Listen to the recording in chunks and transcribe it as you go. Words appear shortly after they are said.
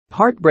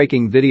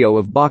heartbreaking video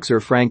of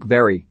boxer Frank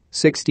Varey,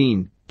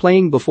 16,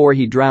 playing before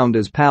he drowned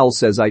as pal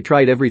says I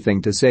tried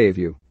everything to save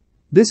you.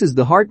 This is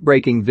the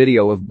heartbreaking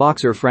video of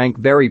boxer Frank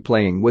Varey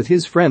playing with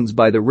his friends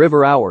by the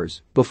river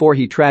hours before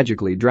he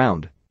tragically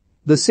drowned.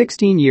 The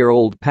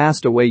 16-year-old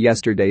passed away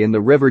yesterday in the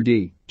River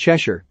Dee,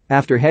 Cheshire,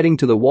 after heading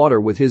to the water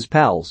with his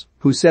pals,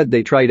 who said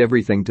they tried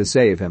everything to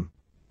save him.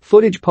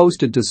 Footage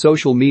posted to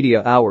social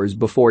media hours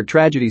before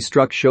tragedy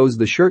struck shows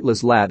the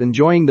shirtless lad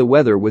enjoying the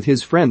weather with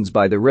his friends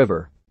by the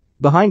river.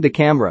 Behind the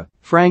camera,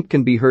 Frank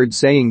can be heard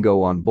saying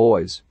 "Go on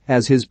boys,"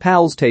 as his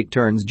pals take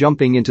turns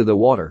jumping into the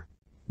water.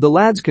 The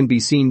lads can be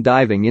seen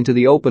diving into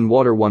the open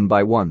water one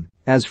by one,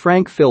 as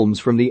Frank films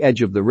from the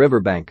edge of the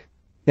riverbank.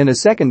 In a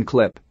second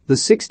clip, the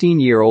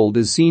 16-year-old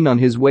is seen on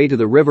his way to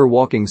the river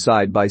walking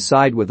side by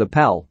side with a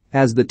pal,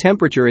 as the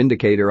temperature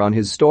indicator on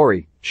his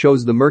story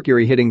shows the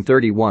mercury hitting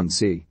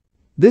 31°C.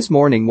 This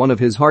morning one of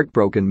his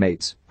heartbroken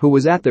mates, who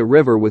was at the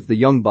river with the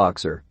young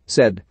boxer,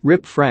 said,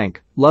 "Rip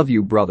Frank, love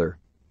you brother.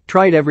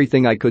 Tried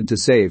everything I could to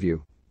save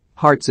you.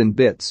 Hearts in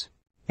bits."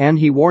 And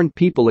he warned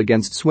people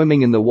against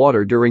swimming in the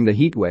water during the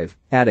heatwave,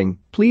 adding,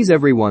 "Please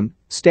everyone,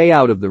 stay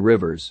out of the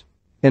rivers."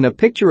 In a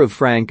picture of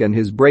Frank and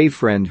his brave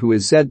friend who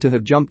is said to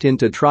have jumped in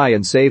to try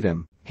and save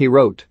him, he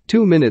wrote,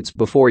 "2 minutes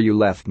before you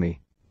left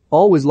me.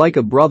 Always like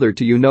a brother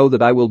to you, know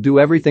that I will do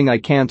everything I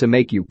can to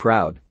make you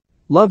proud.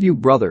 Love you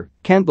brother,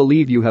 can't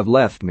believe you have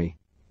left me."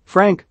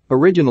 Frank,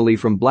 originally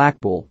from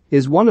Blackpool,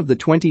 is one of the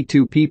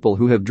 22 people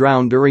who have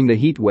drowned during the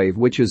heatwave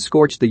which has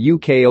scorched the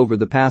UK over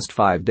the past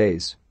 5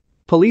 days.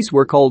 Police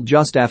were called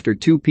just after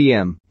 2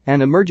 p.m.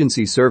 and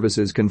emergency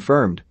services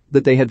confirmed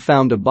that they had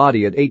found a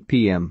body at 8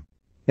 p.m.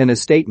 In a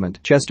statement,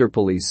 Chester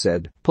police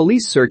said,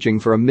 police searching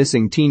for a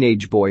missing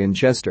teenage boy in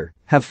Chester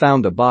have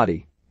found a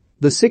body.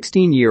 The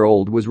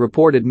 16-year-old was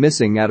reported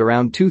missing at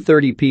around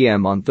 2:30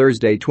 p.m. on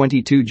Thursday,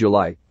 22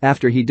 July,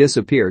 after he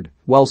disappeared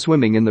while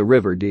swimming in the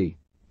River Dee.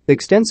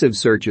 Extensive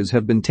searches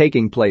have been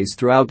taking place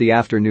throughout the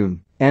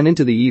afternoon and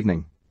into the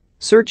evening.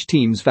 Search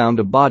teams found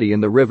a body in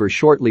the river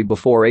shortly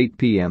before 8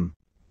 p.m.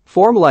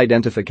 Formal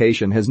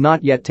identification has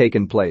not yet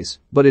taken place,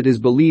 but it is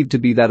believed to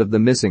be that of the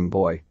missing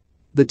boy.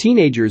 The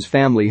teenager's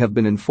family have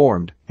been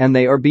informed, and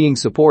they are being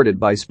supported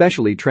by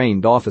specially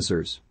trained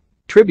officers.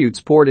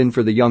 Tributes poured in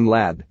for the young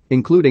lad,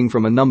 including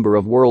from a number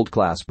of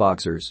world-class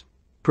boxers.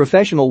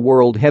 Professional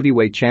world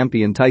heavyweight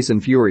champion Tyson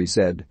Fury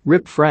said,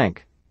 "Rip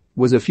Frank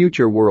was a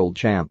future world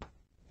champ."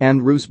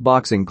 And Roos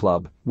Boxing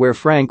Club, where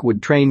Frank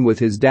would train with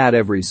his dad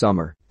every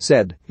summer,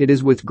 said, "It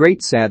is with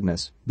great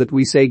sadness that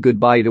we say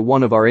goodbye to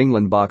one of our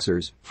England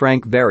boxers,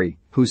 Frank Varey,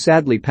 who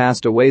sadly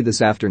passed away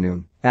this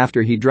afternoon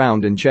after he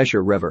drowned in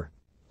Cheshire River."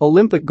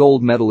 Olympic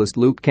gold medalist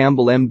Luke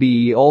Campbell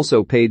MBE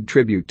also paid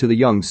tribute to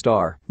the young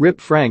star. "Rip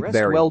Frank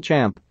Varey. Rest well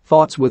champ,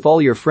 thoughts with all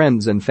your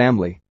friends and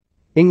family."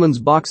 England's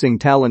boxing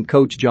talent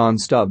coach John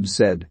Stubbs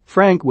said,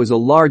 "Frank was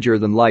a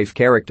larger-than-life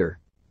character.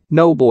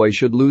 No boy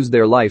should lose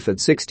their life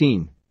at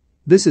 16.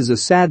 This is a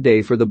sad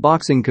day for the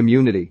boxing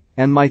community,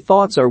 and my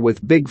thoughts are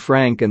with Big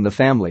Frank and the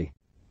family."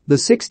 The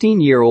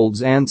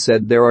 16-year-old's aunt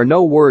said there are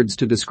no words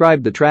to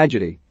describe the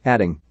tragedy,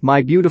 adding,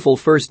 "My beautiful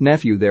first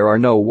nephew, there are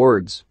no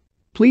words.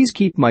 Please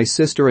keep my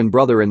sister and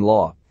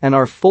brother-in-law and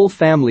our full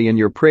family in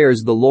your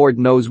prayers. The Lord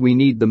knows we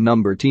need them.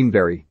 Number Team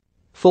Varey.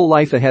 Full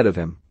life ahead of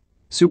him."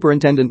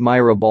 Superintendent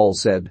Myra Ball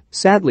said,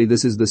 "Sadly,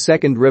 this is the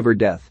second river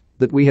death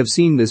that we have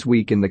seen this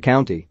week in the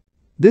county.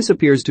 This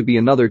appears to be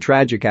another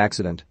tragic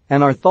accident,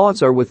 and our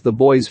thoughts are with the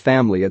boy's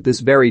family at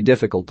this very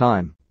difficult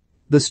time."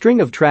 The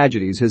string of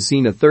tragedies has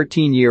seen a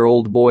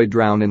 13-year-old boy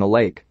drown in a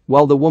lake,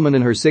 while the woman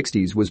in her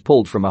 60s was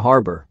pulled from a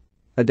harbor.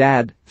 A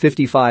dad,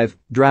 55,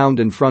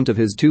 drowned in front of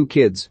his 2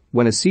 kids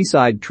when a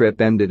seaside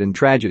trip ended in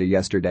tragedy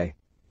yesterday.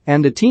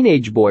 And a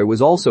teenage boy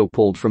was also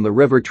pulled from the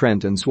River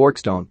Trent in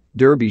Swarkstone,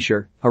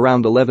 Derbyshire,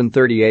 around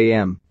 11:30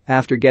 a.m.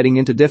 after getting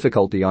into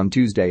difficulty on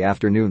Tuesday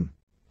afternoon.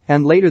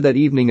 And later that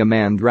evening a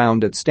man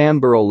drowned at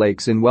Stanborough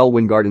Lakes in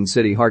Welwyn Garden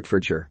City,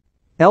 Hertfordshire.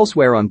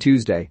 Elsewhere on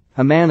Tuesday,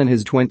 a man in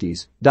his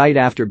 20s died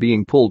after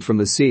being pulled from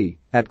the sea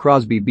at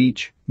Crosby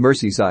Beach,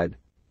 Merseyside.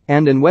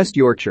 And in West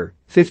Yorkshire,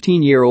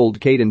 15-year-old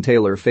Caden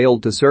Taylor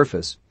failed to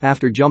surface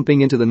after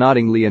jumping into the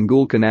Nottingley and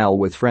Goole Canal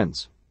with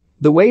friends.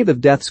 The wave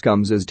of deaths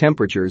comes as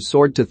temperatures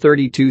soared to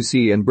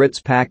 32°C and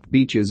Brits packed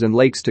beaches and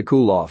lakes to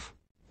cool off.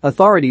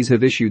 Authorities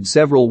have issued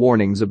several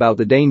warnings about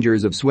the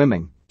dangers of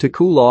swimming to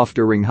cool off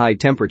during high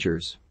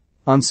temperatures.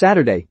 On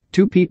Saturday,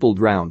 2 people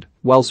drowned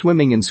while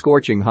swimming in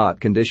scorching hot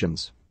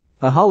conditions.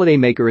 A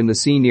holidaymaker in the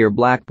sea near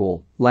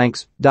Blackpool,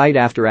 Lancs, died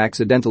after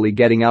accidentally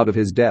getting out of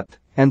his depth,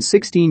 and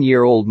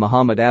 16-year-old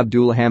Mohammed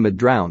Abdul Hamid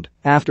drowned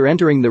after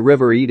entering the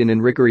River Eden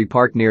in Rickery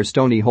Park near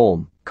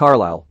Stonyholm,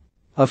 Carlisle.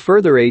 A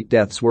further 8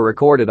 deaths were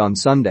recorded on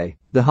Sunday,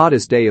 the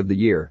hottest day of the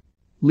year.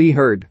 Lee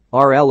Hurd,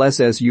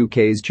 RLSS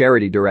UK's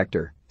charity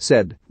director,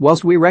 said,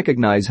 "Whilst we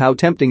recognise how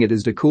tempting it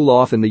is to cool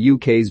off in the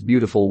UK's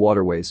beautiful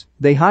waterways,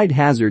 they hide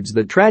hazards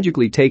that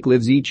tragically take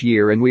lives each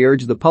year, and we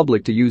urge the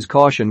public to use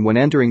caution when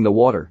entering the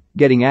water,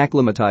 getting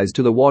acclimatised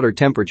to the water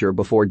temperature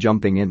before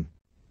jumping in."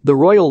 The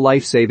Royal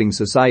Life-Saving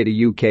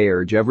Society UK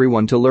urge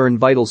everyone to learn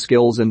vital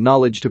skills and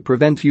knowledge to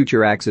prevent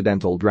future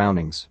accidental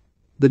drownings.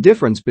 The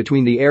difference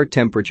between the air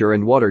temperature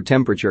and water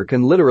temperature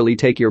can literally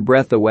take your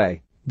breath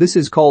away. This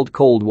is called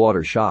cold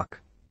water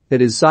shock.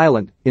 It is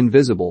silent,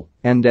 invisible,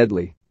 and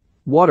deadly.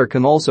 Water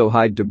can also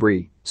hide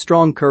debris,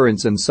 strong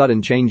currents and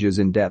sudden changes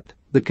in depth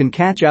that can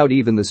catch out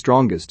even the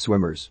strongest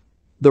swimmers.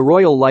 The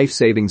Royal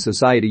Life-Saving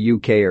Society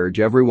UK urge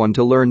everyone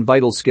to learn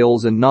vital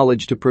skills and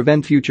knowledge to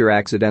prevent future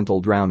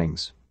accidental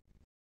drownings.